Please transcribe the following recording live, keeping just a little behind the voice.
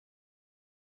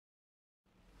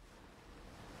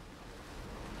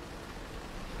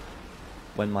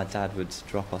When my dad would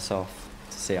drop us off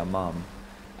to see our mum,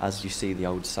 as you see the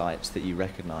old sites that you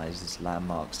recognise as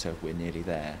landmarks to we're nearly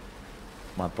there,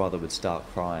 my brother would start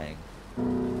crying.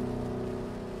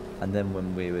 And then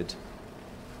when we would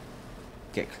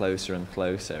get closer and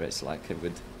closer, it's like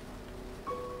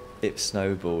it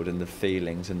snowballed, and the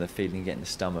feeling you get in the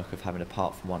stomach of having to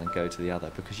part from one and go to the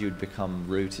other, because you would become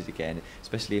rooted again,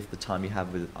 especially if the time you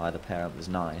had with either parent was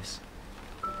nice.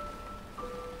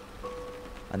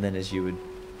 And then as you would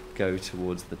go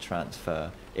towards the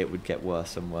transfer, it would get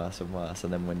worse and worse and worse,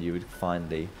 and then when you would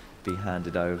finally be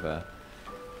handed over,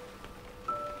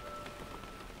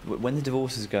 when the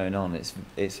divorce is going on,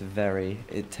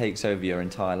 it takes over your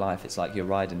entire life. It's like you're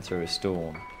riding through a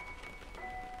storm.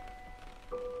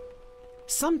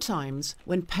 Sometimes,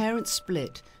 when parents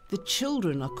split, the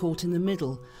children are caught in the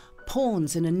middle,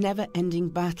 pawns in a never-ending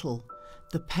battle.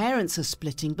 The parents are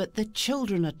splitting, but the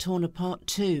children are torn apart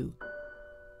too.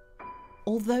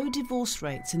 Although divorce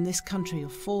rates in this country are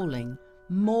falling,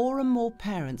 more and more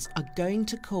parents are going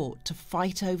to court to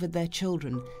fight over their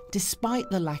children, despite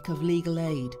the lack of legal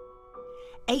aid.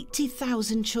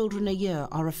 80,000 children a year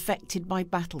are affected by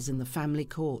battles in the family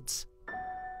courts.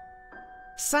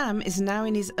 Sam is now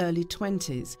in his early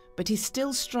 20s, but he's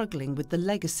still struggling with the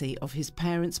legacy of his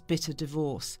parents' bitter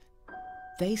divorce.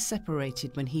 They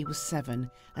separated when he was 7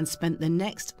 and spent the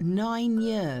next 9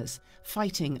 years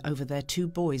fighting over their 2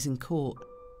 boys in court.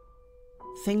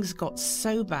 Things got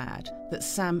so bad that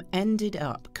Sam ended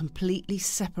up completely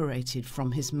separated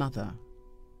from his mother.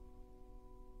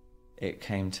 It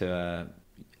came to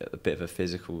a bit of a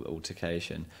physical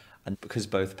altercation, and because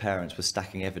both parents were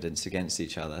stacking evidence against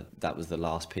each other, that was the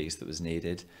last piece that was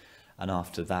needed. And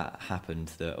after that happened,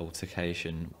 the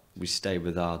altercation, we stayed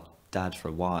with our dad for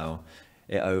a while.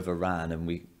 It overran and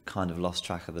we kind of lost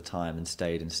track of the time and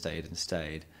stayed and stayed and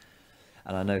stayed.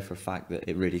 And I know for a fact that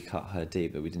it really cut her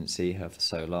deep that we didn't see her for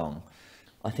so long.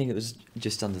 I think it was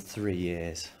just under 3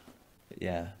 years,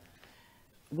 yeah.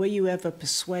 Were you ever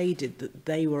persuaded that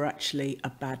they were actually a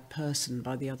bad person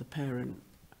by the other parent?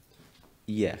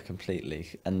 Yeah,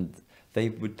 completely. And they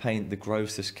would paint the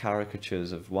grossest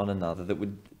caricatures of one another that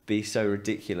would be so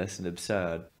ridiculous and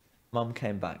absurd. Mum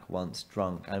came back once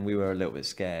drunk and we were a little bit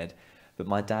scared, but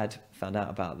my dad found out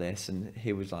about this and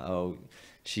he was like, oh,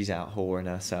 she's out whoring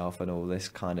herself and all this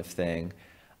kind of thing.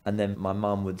 And then my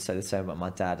mum would say the same about my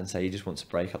dad and say he just wants to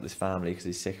break up this family because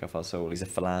he's sick of us all. He's a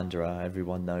philanderer,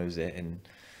 everyone knows it, and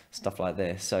stuff like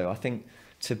this. So I think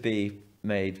to be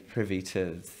made privy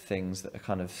to things that are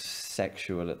kind of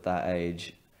sexual at that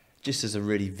age, just as a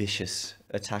really vicious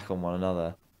attack on one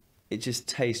another, it just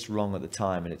tastes wrong at the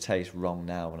time and it tastes wrong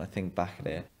now when I think back at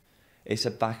it. It's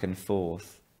a back and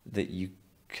forth that you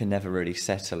can never really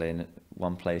settle in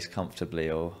one place comfortably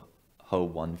or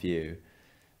hold one view,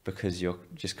 because you're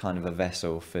just kind of a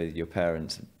vessel for your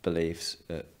parents' beliefs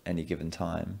at any given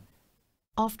time.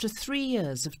 After 3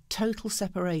 years of total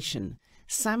separation,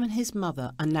 Sam and his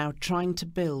mother are now trying to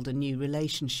build a new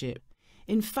relationship.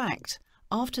 In fact,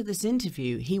 after this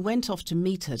interview, he went off to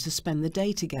meet her to spend the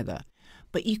day together.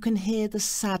 But you can hear the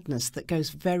sadness that goes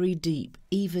very deep,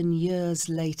 even years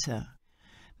later.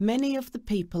 Many of the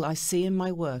people I see in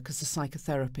my work as a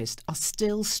psychotherapist are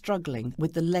still struggling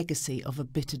with the legacy of a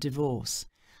bitter divorce.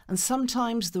 And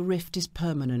sometimes the rift is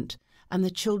permanent, and the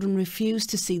children refuse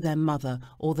to see their mother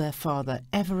or their father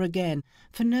ever again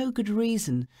for no good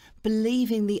reason,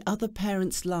 believing the other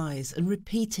parent's lies and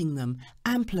repeating them,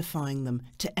 amplifying them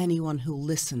to anyone who'll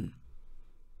listen.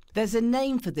 There's a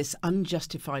name for this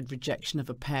unjustified rejection of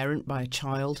a parent by a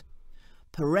child: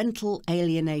 parental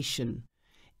alienation.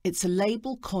 It's a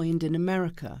label coined in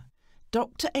America.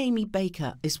 Dr. Amy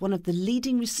Baker is one of the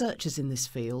leading researchers in this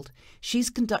field.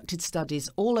 She's conducted studies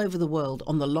all over the world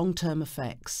on the long-term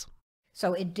effects.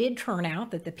 So it did turn out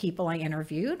that the people I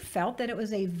interviewed felt that it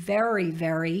was a very,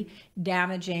 very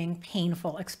damaging,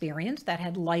 painful experience that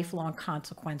had lifelong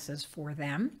consequences for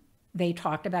them. They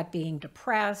talked about being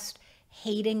depressed,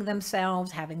 hating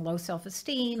themselves, having low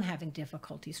self-esteem, having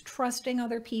difficulties trusting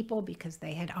other people because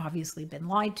they had obviously been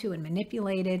lied to and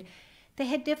manipulated. They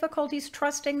had difficulties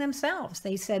trusting themselves.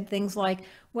 They said things like,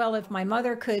 well, if my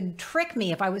mother could trick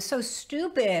me, if I was so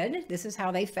stupid, this is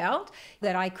how they felt,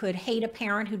 that I could hate a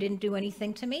parent who didn't do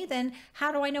anything to me, then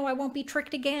how do I know I won't be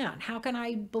tricked again? How can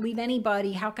I believe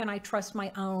anybody? How can I trust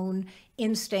my own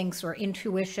instincts or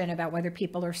intuition about whether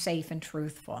people are safe and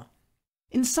truthful?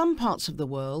 In some parts of the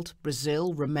world,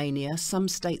 Brazil, Romania, some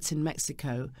states in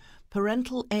Mexico,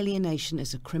 parental alienation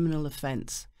is a criminal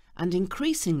offence. And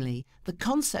increasingly, the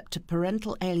concept of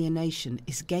parental alienation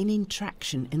is gaining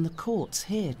traction in the courts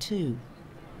here too.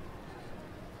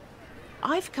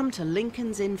 I've come to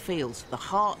Lincoln's Inn Fields, the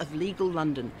heart of legal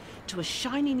London, to a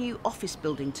shiny new office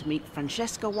building to meet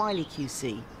Francesca Wiley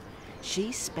QC.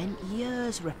 She's spent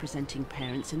years representing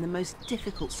parents in the most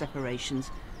difficult separations,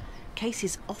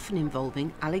 cases often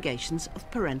involving allegations of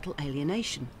parental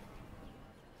alienation.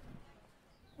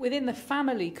 Within the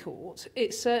family court,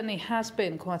 it certainly has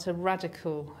been quite a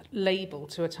radical label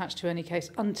to attach to any case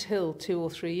until 2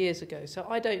 or 3 years ago. So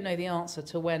I don't know the answer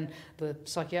to when the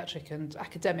psychiatric and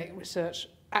academic research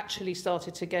actually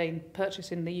started to gain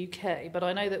purchase in the UK, but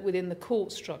I know that within the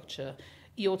court structure,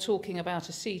 you're talking about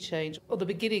a sea change, or the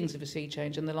beginnings of a sea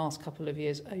change in the last couple of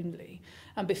years only.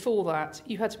 And before that,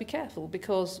 you had to be careful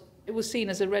because it was seen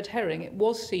as a red herring. It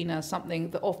was seen as something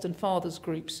that often fathers'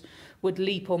 groups would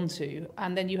leap onto.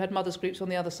 And then you had mothers' groups on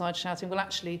the other side shouting, well,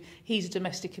 actually, he's a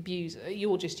domestic abuser.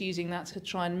 You're just using that to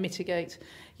try and mitigate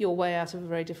your way out of a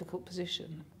very difficult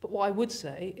position. But what I would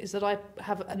say is that I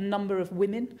have a number of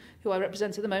women who I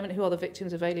represent at the moment who are the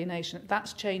victims of alienation.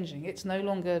 That's changing. It's no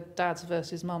longer dads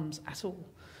versus mums at all.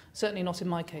 Certainly not in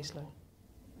my caseload.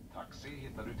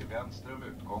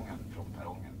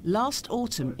 Last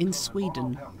autumn in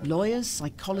Sweden, lawyers,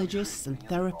 psychologists and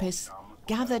therapists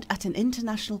gathered at an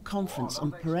international conference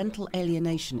on parental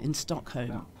alienation in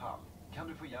Stockholm.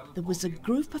 There was a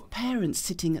group of parents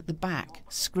sitting at the back,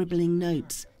 scribbling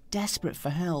notes, desperate for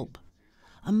help.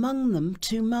 Among them,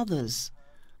 2 mothers.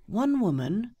 One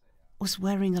woman was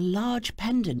wearing a large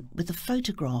pendant with a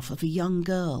photograph of a young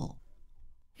girl.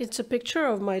 It's a picture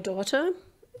of my daughter.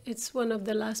 It's one of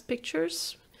the last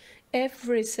pictures.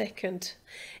 Every second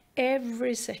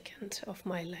of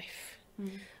my life,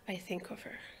 I think of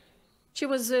her. She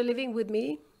was living with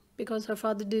me because her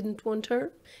father didn't want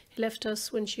her. He left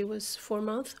us when she was 4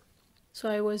 months. So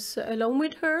I was alone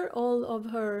with her, all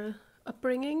of her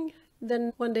upbringing.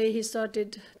 Then one day he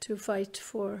started to fight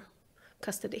for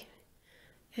custody.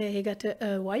 He got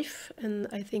a wife, and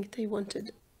I think they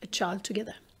wanted a child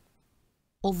together.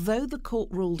 Although the court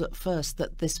ruled at first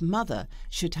that this mother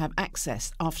should have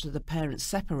access after the parents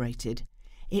separated,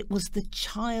 it was the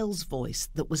child's voice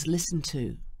that was listened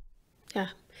to. Yeah.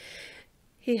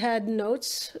 He had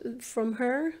notes from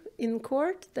her in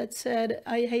court that said,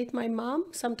 I hate my mom.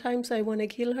 Sometimes I want to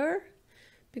kill her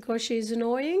because she's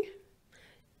annoying.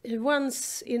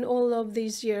 Once in all of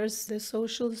these years, the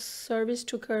social service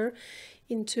took her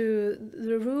into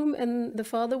the room and the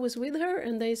father was with her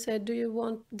and they said, do you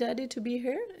want daddy to be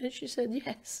here? And she said,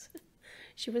 yes.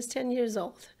 She was 10 years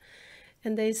old.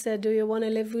 And they said, do you want to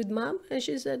live with mom? And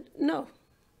she said, no,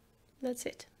 that's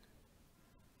it.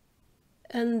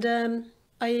 And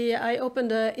I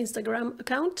opened an Instagram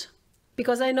account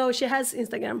because I know she has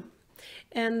Instagram.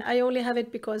 And I only have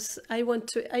it because I want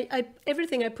to,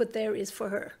 everything I put there is for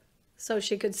her. So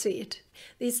she could see it.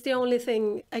 It's the only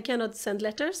thing. I cannot send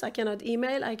letters, I cannot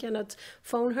email, I cannot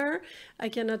phone her, I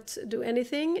cannot do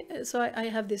anything. So I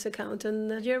have this account.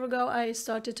 And a year ago I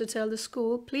started to tell the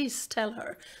school, please tell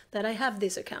her that I have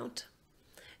this account.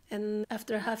 And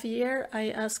after half a year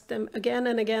I asked them again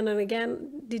and again and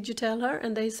again, did you tell her?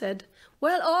 And they said,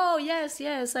 well, oh yes,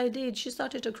 I did. She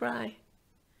started to cry.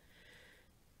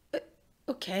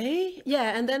 Okay,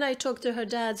 yeah, and then I talked to her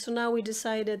dad, so now we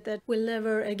decided that we'll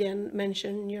never again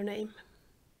mention your name.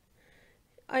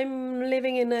 I'm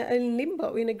living in a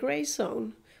limbo, in a grey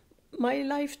zone. My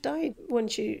life died when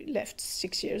she left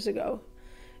 6 years ago,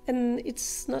 and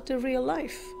it's not a real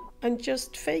life. I'm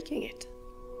just faking it.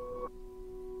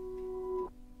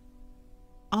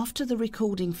 After the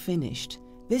recording finished,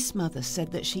 this mother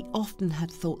said that she often had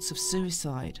thoughts of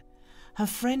suicide. Her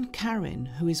friend Karen,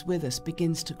 who is with us,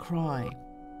 begins to cry.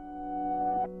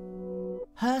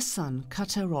 Her son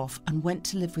cut her off and went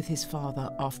to live with his father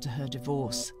after her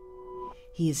divorce.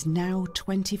 He is now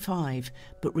 25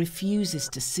 but refuses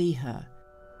to see her.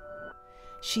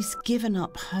 She's given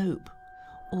up hope,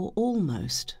 or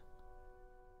almost.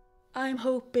 I'm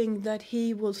hoping that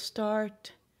he will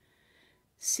start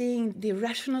seeing the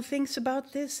rational things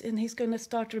about this, and he's going to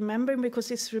start remembering, because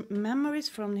his memories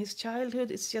from his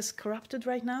childhood is just corrupted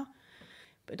right now.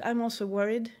 But I'm also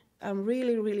worried. I'm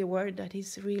really, really worried that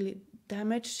he's really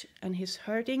damaged and he's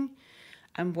hurting.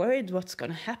 I'm worried what's going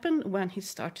to happen when he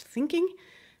starts thinking,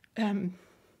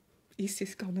 is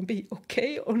this going to be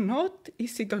okay or not?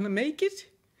 Is he going to make it?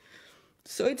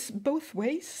 So it's both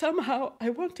ways. Somehow I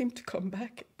want him to come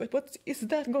back, but what is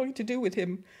that going to do with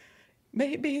him?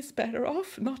 Maybe he's better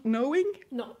off not knowing?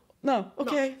 No,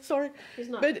 okay, no. Sorry. He's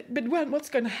not. But what's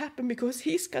going to happen? Because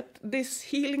he's got this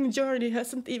healing journey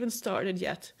hasn't even started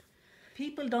yet.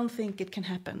 People don't think it can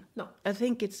happen. No. I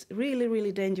think it's really,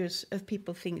 really dangerous if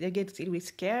people think. They get really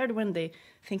scared when they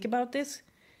think about this.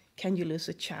 Can you lose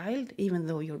a child even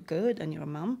though you're good and you're a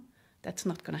mom? That's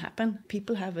not going to happen.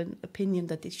 People have an opinion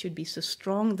that it should be so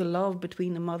strong, the love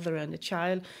between a mother and a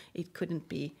child. It couldn't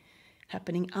be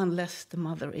happening unless the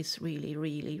mother is really,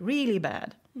 really, really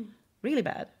bad. Really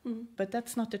bad. But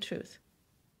that's not the truth.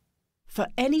 For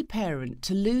any parent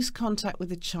to lose contact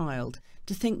with a child,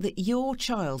 to think that your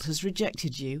child has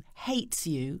rejected you, hates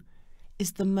you,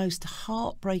 is the most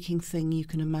heartbreaking thing you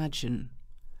can imagine.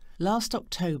 Last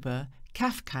October,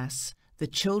 CAFCAS, the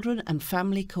Children and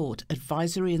Family Court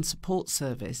Advisory and Support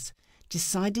Service,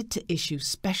 decided to issue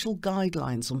special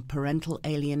guidelines on parental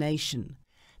alienation.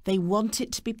 They want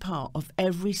it to be part of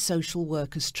every social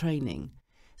worker's training.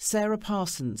 Sarah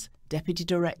Parsons, Deputy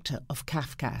Director of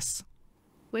CAFCAS.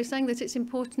 We're saying that it's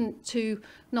important to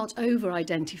not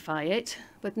over-identify it,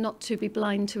 but not to be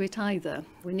blind to it either.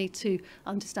 We need to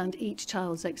understand each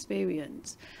child's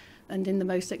experience. And in the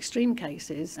most extreme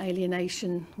cases,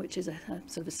 alienation, which is a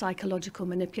sort of a psychological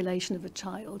manipulation of a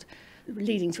child,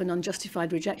 leading to an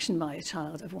unjustified rejection by a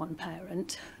child of one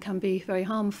parent, can be very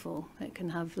harmful. It can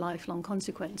have lifelong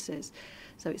consequences.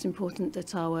 So it's important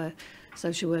that our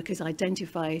social workers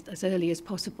identify it as early as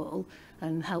possible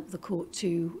and help the court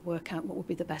to work out what would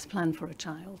be the best plan for a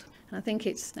child. And I think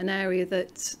it's an area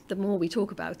that the more we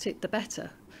talk about it, the better,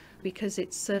 because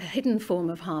it's a hidden form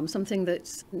of harm, something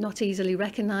that's not easily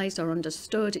recognised or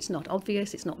understood. It's not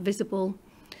obvious, it's not visible.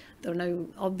 There are no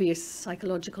obvious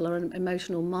psychological or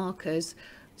emotional markers,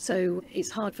 so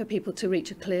it's hard for people to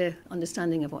reach a clear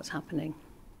understanding of what's happening.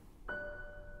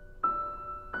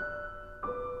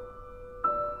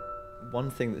 One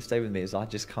thing that stayed with me is I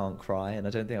just can't cry, and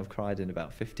I don't think I've cried in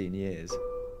about 15 years.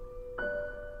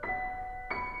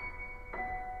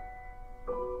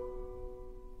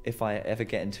 If I ever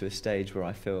get into a stage where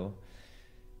I feel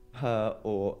hurt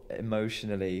or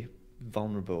emotionally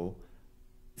vulnerable,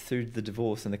 through the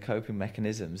divorce and the coping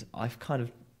mechanisms, I've kind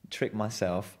of tricked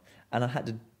myself, and I had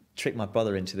to trick my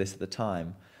brother into this at the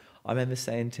time. I remember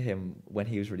saying to him when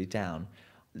he was really down,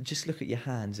 just look at your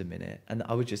hands a minute. And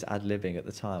I was just ad-libbing at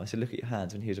the time. I said, look at your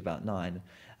hands, when he was about 9.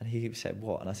 And he said,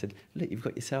 what? And I said, look, you've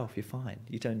got yourself, you're fine.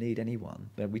 You don't need anyone.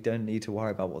 We don't need to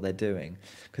worry about what they're doing,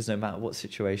 because no matter what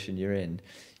situation you're in,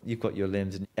 you've got your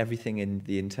limbs, and everything in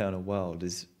the internal world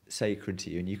is sacred to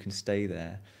you, and you can stay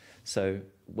there. So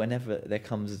whenever there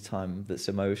comes a time that's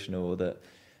emotional, or that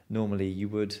normally you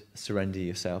would surrender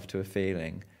yourself to a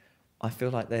feeling, I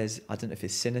feel like there's, I don't know if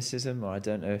it's cynicism, or I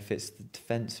don't know if it's the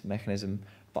defense mechanism,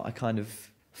 but I kind of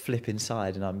flip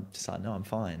inside and I'm just like, no, I'm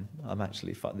fine. I'm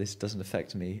actually fine. This doesn't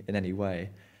affect me in any way.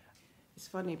 It's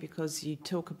funny because you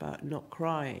talk about not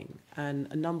crying, and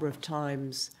a number of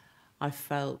times I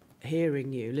felt,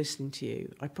 hearing you, listening to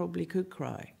you, I probably could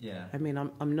cry. Yeah. I mean,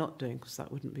 I'm not doing, because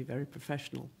that wouldn't be very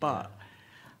professional, but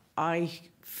I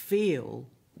feel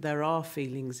there are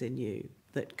feelings in you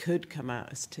that could come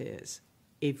out as tears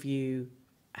if you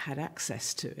had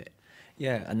access to it.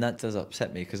 Yeah, and that does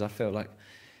upset me, because I feel like,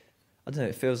 I don't know,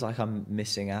 it feels like I'm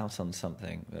missing out on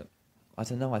something. But I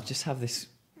don't know, I just have this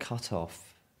cut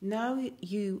off. Now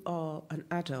you are an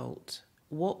adult,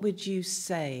 what would you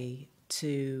say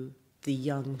to the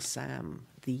young Sam,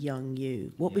 the young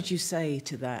you? What would you say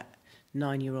to that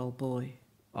 9-year-old boy?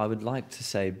 I would like to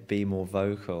say be more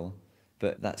vocal,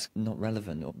 but that's not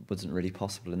relevant, or wasn't really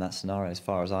possible in that scenario as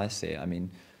far as I see it. I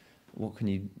mean, what can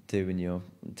you do when you're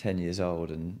 10 years old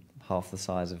and half the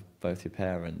size of both your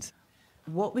parents?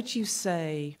 What would you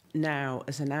say now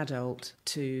as an adult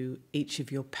to each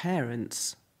of your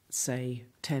parents, say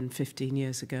 10, 15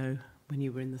 years ago, when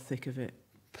you were in the thick of it?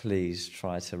 Please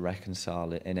try to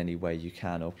reconcile it in any way you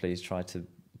can, or please try to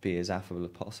be as affable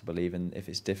as possible, even if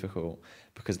it's difficult,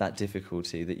 because that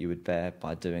difficulty that you would bear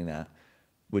by doing that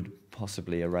would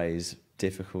possibly erase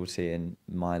difficulty in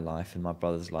my life and my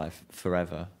brother's life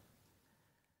forever.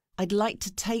 I'd like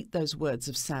to take those words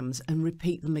of Sam's and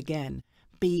repeat them again.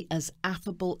 Be as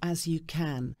affable as you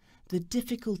can. The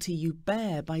difficulty you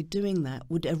bear by doing that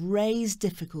would erase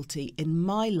difficulty in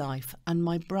my life and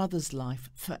my brother's life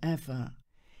forever.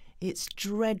 It's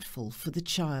dreadful for the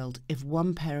child if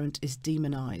one parent is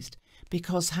demonised,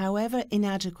 because however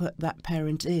inadequate that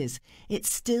parent is,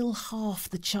 it's still half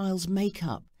the child's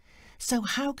makeup. So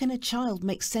how can a child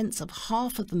make sense of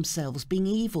half of themselves being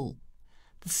evil?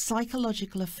 The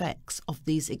psychological effects of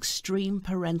these extreme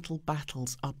parental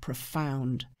battles are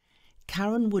profound.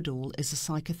 Karen Woodall is a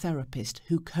psychotherapist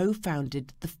who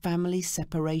co-founded the Family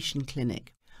Separation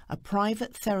Clinic, a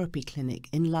private therapy clinic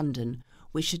in London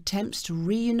which attempts to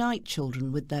reunite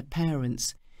children with their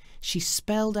parents. She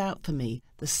spelled out for me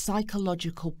the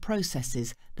psychological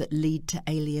processes that lead to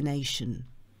alienation.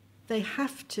 They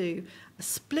have to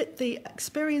split the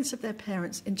experience of their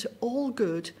parents into all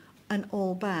good and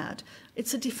all bad.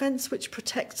 It's a defence which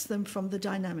protects them from the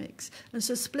dynamics. And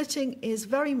so splitting is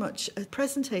very much a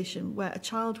presentation where a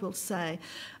child will say,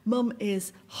 Mum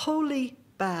is wholly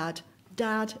bad,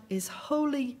 Dad is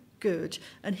wholly good,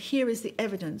 and here is the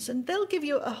evidence. And they'll give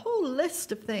you a whole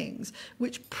list of things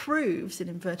which proves, in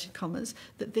inverted commas,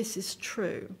 that this is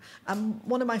true.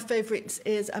 One of my favourites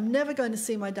is, I'm never going to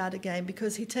see my dad again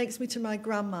because he takes me to my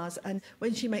grandma's, and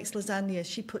when she makes lasagna,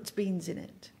 she puts beans in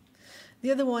it.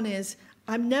 The other one is,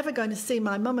 I'm never going to see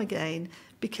my mum again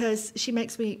because she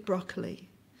makes me eat broccoli.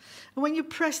 And when you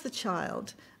press the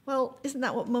child, well, isn't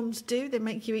that what mums do? They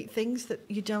make you eat things that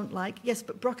you don't like. Yes,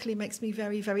 but broccoli makes me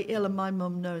very, very ill, and my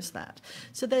mum knows that.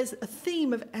 So there's a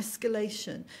theme of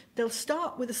escalation. They'll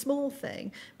start with a small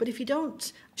thing, but if you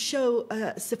don't show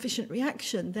a sufficient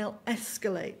reaction, they'll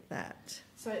escalate that.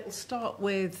 So it'll start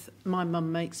with, my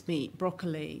mum makes me eat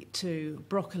broccoli, to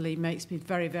broccoli makes me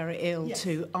very, very ill, yes.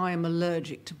 to I am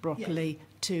allergic to broccoli, yes.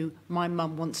 to my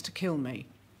mum wants to kill me.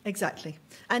 Exactly.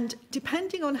 And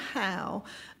depending on how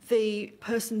the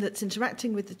person that's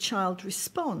interacting with the child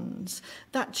responds,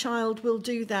 that child will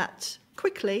do that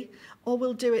quickly or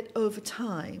will do it over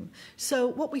time. So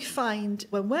what we find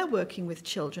when we're working with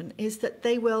children is that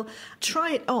they will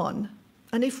try it on,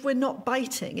 and if we're not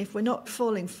biting, if we're not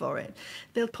falling for it,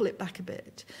 they'll pull it back a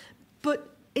bit. But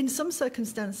in some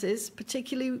circumstances,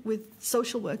 particularly with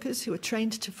social workers who are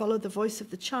trained to follow the voice of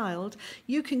the child,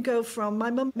 you can go from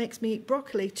my mum makes me eat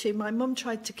broccoli to my mum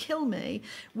tried to kill me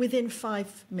within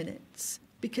 5 minutes,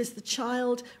 because the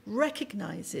child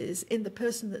recognises in the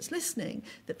person that's listening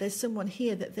that there's someone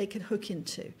here that they can hook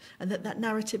into, and that that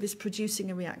narrative is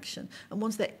producing a reaction. And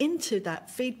once they're into that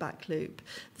feedback loop,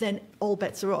 then all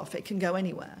bets are off. It can go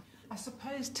anywhere. I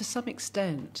suppose to some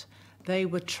extent they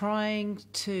were trying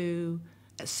to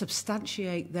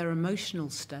substantiate their emotional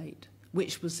state,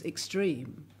 which was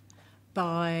extreme,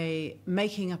 by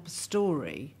making up a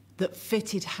story that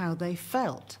fitted how they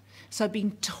felt. So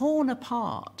being torn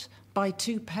apart by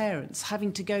two parents,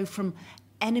 having to go from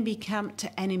enemy camp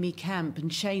to enemy camp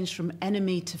and change from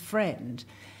enemy to friend,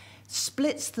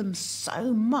 splits them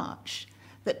so much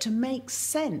that to make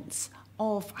sense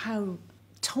of how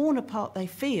torn apart they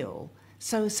feel,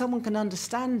 so someone can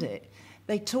understand it,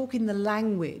 they talk in the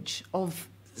language of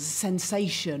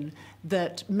sensation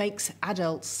that makes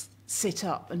adults sit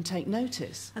up and take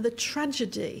notice. And the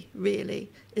tragedy,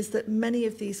 really, is that many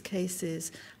of these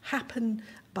cases happen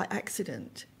by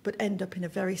accident, but end up in a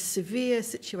very severe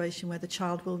situation where the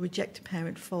child will reject a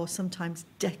parent for sometimes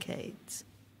decades.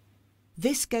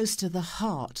 This goes to the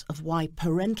heart of why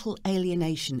parental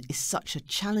alienation is such a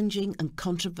challenging and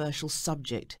controversial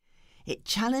subject. It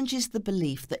challenges the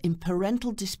belief that in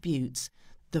parental disputes,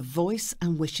 the voice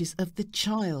and wishes of the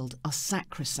child are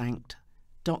sacrosanct.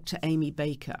 Dr. Amy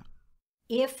Baker.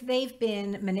 If they've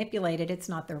been manipulated, it's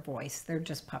not their voice. They're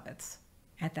just puppets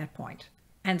at that point.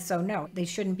 And so, no, they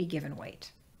shouldn't be given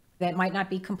weight. That might not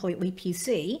be completely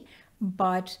PC,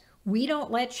 but we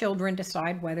don't let children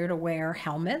decide whether to wear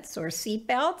helmets or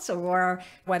seatbelts or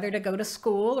whether to go to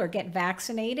school or get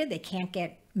vaccinated. They can't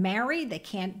get married. They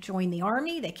can't join the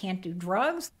army. They can't do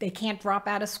drugs. They can't drop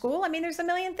out of school. I mean, there's a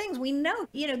million things. We know,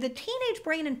 the teenage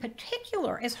brain in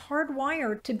particular is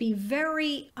hardwired to be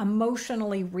very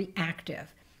emotionally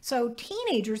reactive. So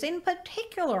teenagers in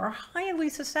particular are highly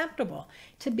susceptible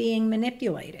to being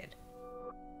manipulated.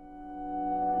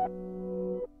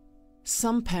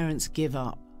 Some parents give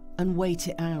up and wait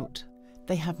it out.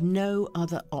 They have no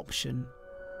other option.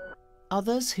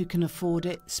 Others who can afford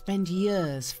it spend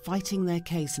years fighting their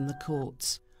case in the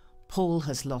courts. Paul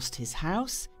has lost his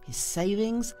house, his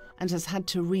savings, and has had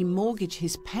to remortgage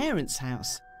his parents'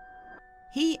 house.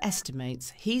 He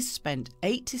estimates he's spent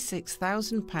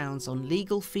 £86,000 on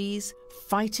legal fees,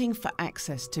 fighting for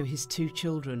access to his two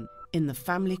children in the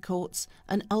family courts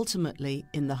and ultimately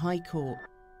in the High Court.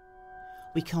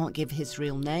 We can't give his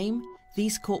real name.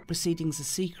 These court proceedings are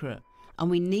secret, and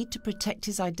we need to protect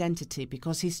his identity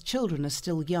because his children are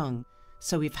still young,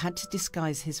 so we've had to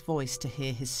disguise his voice to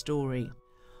hear his story.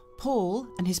 Paul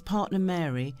and his partner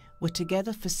Mary were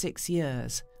together for 6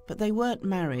 years, but they weren't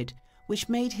married, which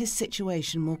made his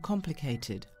situation more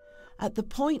complicated. At the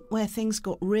point where things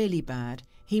got really bad,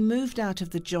 he moved out of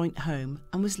the joint home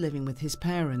and was living with his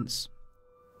parents.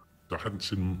 I hadn't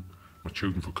seen my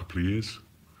children for a couple of years,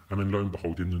 and then lo and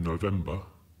behold, in November,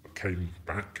 I came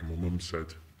back and my mum said,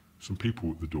 some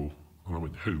people at the door. And I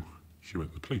went, who? She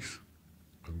went, the police.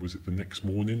 And was it the next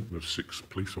morning? There were 6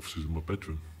 police officers in my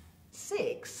bedroom.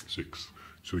 6? 6.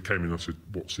 So they came in and I said,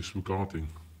 what's this regarding?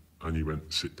 And he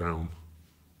went, sit down.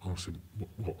 I said,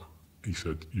 what? He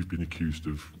said, you've been accused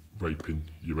of raping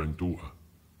your own daughter.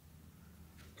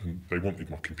 And they wanted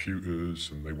my computers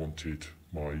and they wanted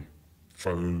my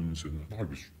phones, and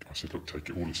I said, look, take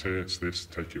it all, it's here, it's this,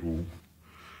 take it all.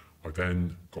 I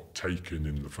then got taken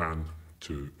in the van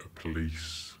to a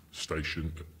police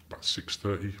station at about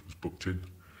 6:30, was booked in,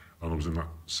 and I was in that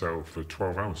cell for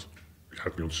 12 hours. It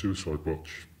had me on suicide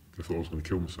watch. They thought I was going to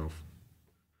kill myself.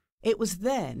 It was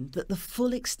then that the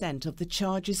full extent of the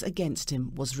charges against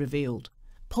him was revealed.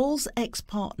 Paul's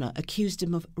ex-partner accused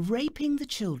him of raping the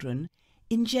children,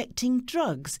 injecting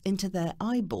drugs into their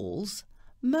eyeballs,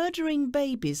 murdering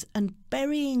babies and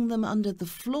burying them under the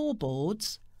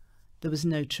floorboards. There was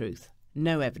no truth,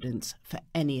 no evidence for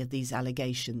any of these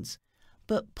allegations.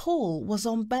 But Paul was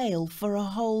on bail for a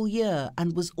whole year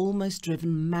and was almost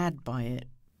driven mad by it.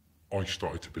 I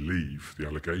started to believe the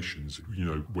allegations. You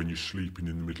know, when you're sleeping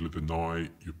in the middle of the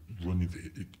night, you're running,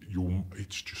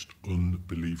 it's just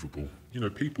unbelievable. You know,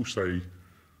 people say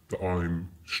that I'm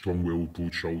strong-willed,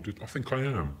 broad-shouldered. I think I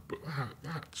am, but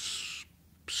that's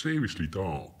seriously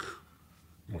dark.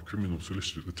 My criminal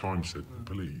solicitor at the time said, the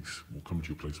police will come to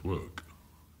your place of work.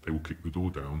 They will kick the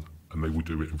door down and they will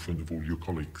do it in front of all your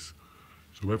colleagues.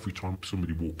 So every time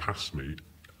somebody walked past me,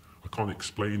 I can't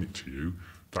explain it to you,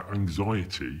 that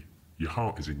anxiety, your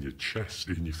heart is in your chest,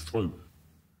 in your throat.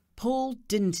 Paul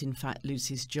didn't in fact lose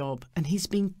his job, and he's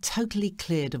been totally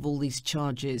cleared of all these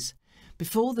charges.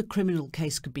 Before the criminal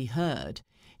case could be heard,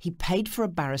 he paid for a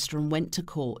barrister and went to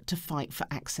court to fight for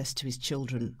access to his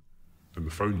children. And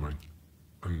the phone rang,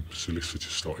 and the solicitor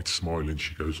started smiling.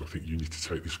 She goes, I think you need to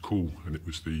take this call. And it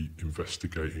was the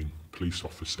investigating police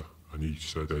officer, and he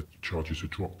said the charges are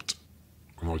dropped.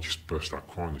 And I just burst out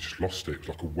crying. I just lost it. It was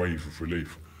like a wave of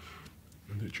relief.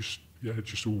 And it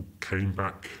just all came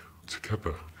back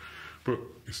together. But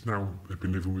it's now, they've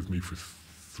been living with me for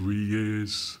 3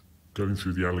 years, going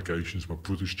through the allegations. My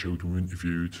brother's children were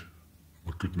interviewed,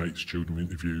 my good mate's children were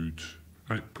interviewed.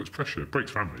 And it puts pressure, it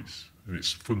breaks families. And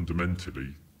it's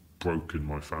fundamentally broken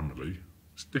my family.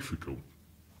 It's difficult.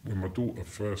 When my daughter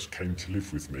first came to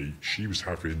live with me, she was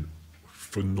having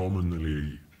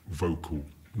phenomenally vocal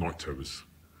night terrors.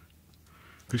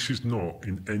 This is not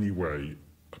in any way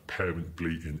a parent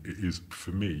bleating. It is,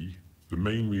 for me, the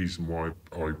main reason why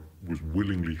I was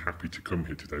willingly happy to come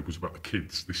here today was about the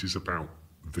kids. This is about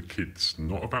the kids,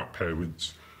 not about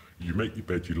parents. You make your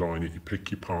bed, you lie in it, you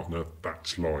pick your partner,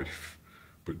 that's life.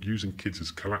 But using kids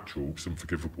as collateral is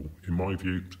unforgivable. In my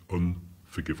view, it's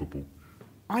unforgivable.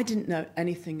 I didn't know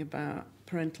anything about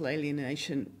parental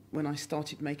alienation when I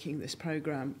started making this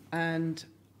programme, and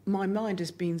my mind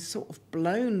has been sort of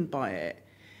blown by it,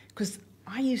 because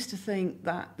I used to think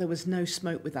that there was no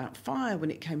smoke without fire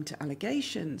when it came to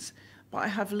allegations, but I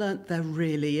have learnt there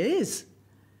really is.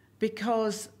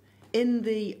 Because in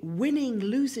the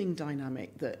winning-losing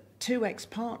dynamic that two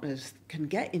ex-partners can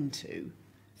get into,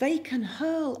 they can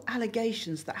hurl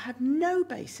allegations that have no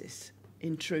basis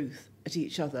in truth at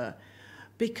each other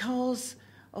because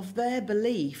of their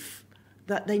belief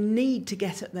that they need to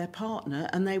get at their partner,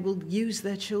 and they will use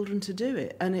their children to do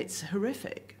it, and it's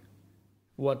horrific.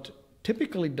 What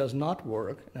typically does not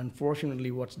work, and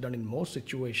unfortunately what's done in most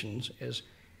situations, is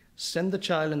send the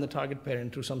child and the target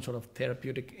parent through some sort of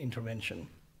therapeutic intervention.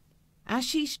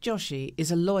 Ashish Joshi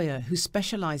is a lawyer who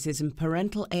specialises in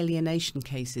parental alienation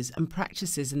cases and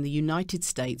practices in the United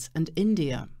States and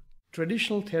India.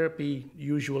 Traditional therapy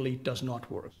usually does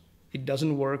not work. It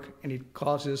doesn't work, and it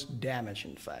causes damage,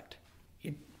 in fact.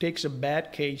 It takes a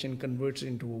bad case and converts it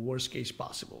into a worst case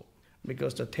possible,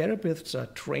 because the therapists are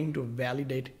trained to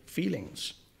validate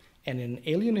feelings. And in an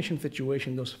alienation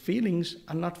situation, those feelings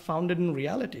are not founded in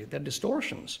reality. They're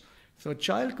distortions. So a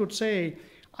child could say,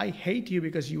 I hate you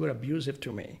because you were abusive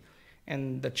to me.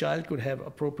 And the child could have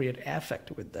appropriate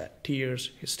affect with that,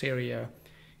 tears, hysteria.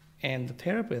 And the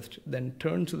therapist then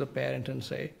turns to the parent and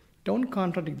say, don't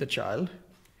contradict the child,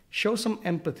 show some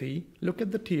empathy, look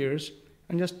at the tears,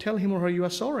 and just tell him or her you are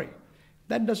sorry.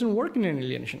 That doesn't work in an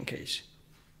alienation case.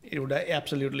 It would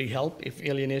absolutely help if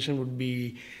alienation would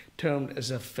be termed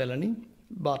as a felony,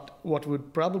 but what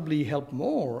would probably help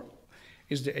more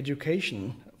is the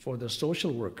education for the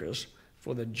social workers,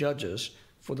 for the judges,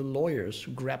 for the lawyers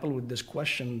who grapple with this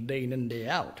question day in and day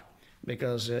out.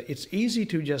 Because it's easy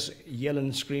to just yell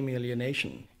and scream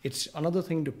alienation. It's another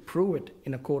thing to prove it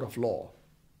in a court of law.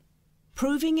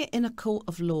 Proving it in a court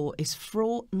of law is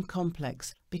fraught and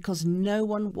complex because no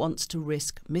one wants to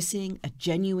risk missing a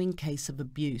genuine case of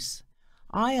abuse.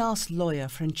 I asked lawyer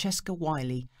Francesca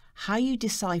Wiley how you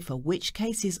decipher which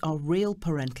cases are real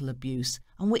parental abuse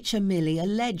and which are merely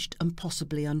alleged and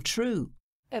possibly untrue.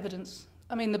 Evidence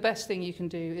I mean, the best thing you can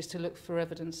do is to look for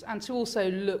evidence and to also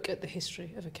look at the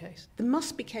history of a case. There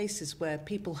must be cases where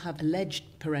people have alleged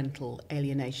parental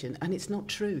alienation and it's not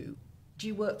true. Do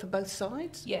you work for both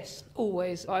sides? Yes,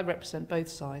 always. I represent both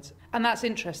sides. And that's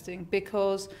interesting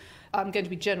because I'm going to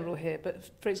be general here, but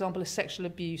for example, a sexual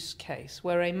abuse case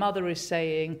where a mother is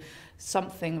saying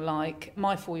something like,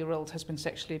 my 4-year-old has been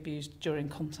sexually abused during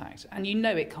contact. And you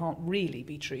know it can't really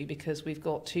be true because we've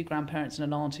got 2 grandparents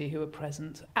and an auntie who were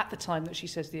present at the time that she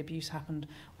says the abuse happened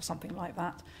or something like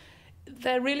that.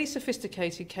 They're really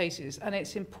sophisticated cases, and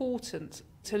it's important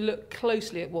to look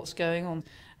closely at what's going on.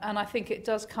 And I think it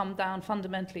does come down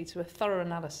fundamentally to a thorough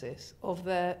analysis of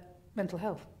their mental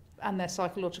health and their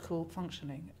psychological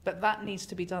functioning. But that needs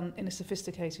to be done in a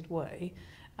sophisticated way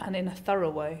and in a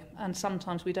thorough way. And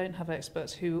sometimes we don't have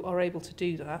experts who are able to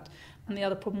do that. And the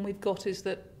other problem we've got is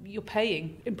that you're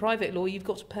paying. In private law, you've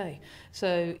got to pay.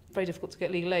 So very difficult to get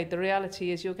legal aid. The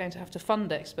reality is you're going to have to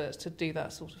fund experts to do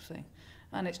that sort of thing.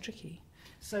 And it's tricky.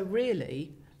 So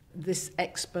really, this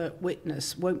expert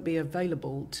witness won't be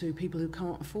available to people who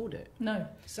can't afford it? No.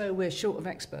 So we're short of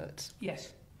experts?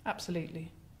 Yes,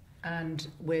 absolutely. And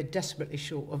we're desperately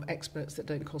short of experts that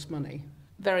don't cost money?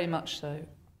 Very much so.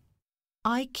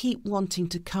 I keep wanting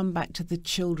to come back to the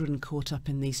children caught up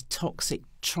in these toxic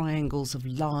triangles of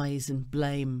lies and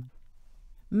blame.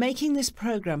 Making this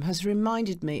programme has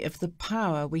reminded me of the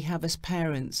power we have as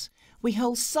parents. We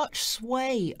hold such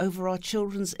sway over our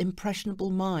children's impressionable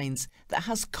minds that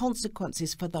has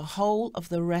consequences for the whole of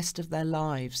the rest of their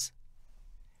lives.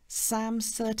 Sam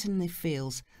certainly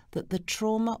feels that the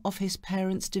trauma of his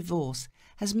parents' divorce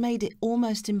has made it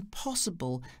almost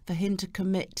impossible for him to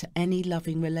commit to any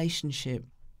loving relationship.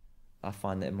 I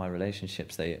find that in my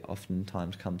relationships they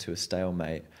oftentimes come to a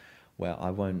stalemate where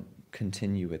I won't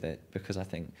continue with it because I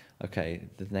think, okay,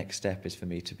 the next step is for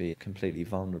me to be completely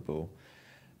vulnerable.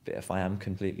 But if I am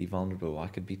completely vulnerable, I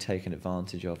could be taken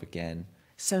advantage of again.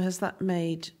 So has that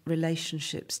made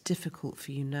relationships difficult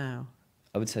for you now?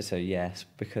 I would say so, yes,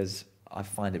 because I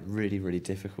find it really, really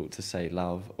difficult to say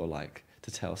love or like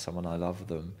to tell someone I love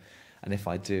them. And if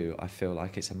I do, I feel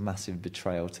like it's a massive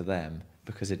betrayal to them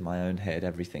because in my own head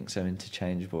everything's so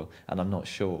interchangeable and I'm not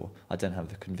sure. I don't have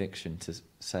the conviction to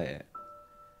say it.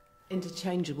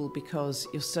 Interchangeable because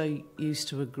you're so used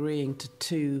to agreeing to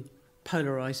 2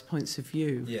 polarised points of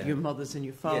view, your mother's and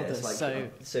your father's. Yeah, it's like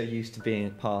I'm so used to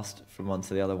being passed from one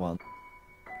to the other one.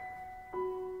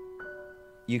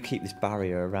 You keep this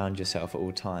barrier around yourself at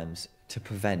all times to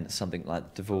prevent something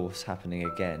like divorce happening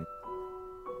again.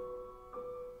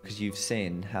 Because you've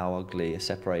seen how ugly a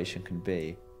separation can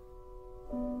be.